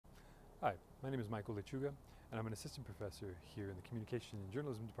Hi, my name is Michael Lechuga, and I'm an assistant professor here in the Communication and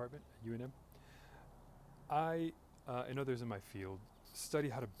Journalism Department at UNM. I and others in my field study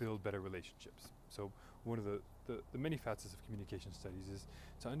how to build better relationships. So one of the many facets of communication studies is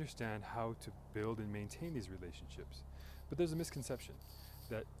to understand how to build and maintain these relationships. But there's a misconception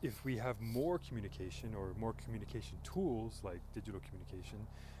that if we have more communication or more communication tools like digital communication,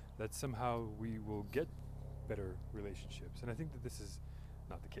 that somehow we will get better relationships. And I think that this is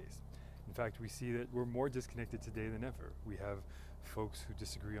not the case. In fact, we see that we're more disconnected today than ever. We have folks who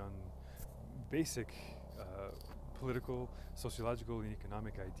disagree on basic political, sociological, and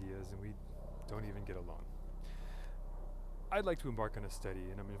economic ideas, and we don't even get along. I'd like to embark on a study,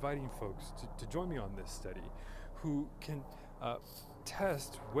 and I'm inviting folks to join me on this study who can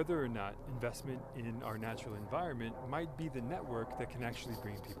test whether or not investment in our natural environment might be the network that can actually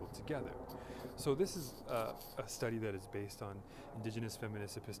bring people together. So this is a study that is based on indigenous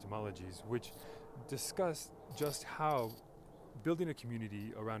feminist epistemologies, which discuss just how building a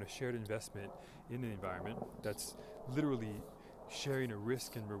community around a shared investment in the environment that's literally sharing a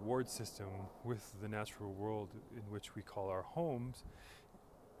risk and reward system with the natural world in which we call our homes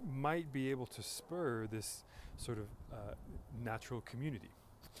might be able to spur this sort of natural community.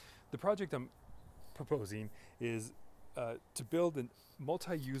 The project I'm proposing is to build a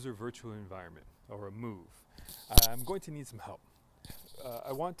multi-user virtual environment, or a MUVE. I'm going to need some help.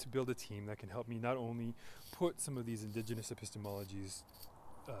 I want to build a team that can help me not only put some of these indigenous epistemologies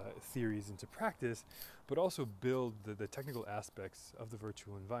theories into practice, but also build the technical aspects of the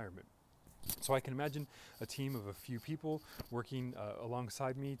virtual environment. So I can imagine a team of a few people working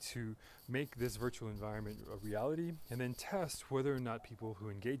alongside me to make this virtual environment a reality, and then test whether or not people who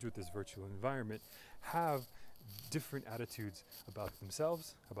engage with this virtual environment have different attitudes about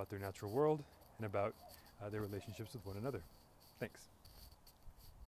themselves, about their natural world, and about their relationships with one another. Thanks.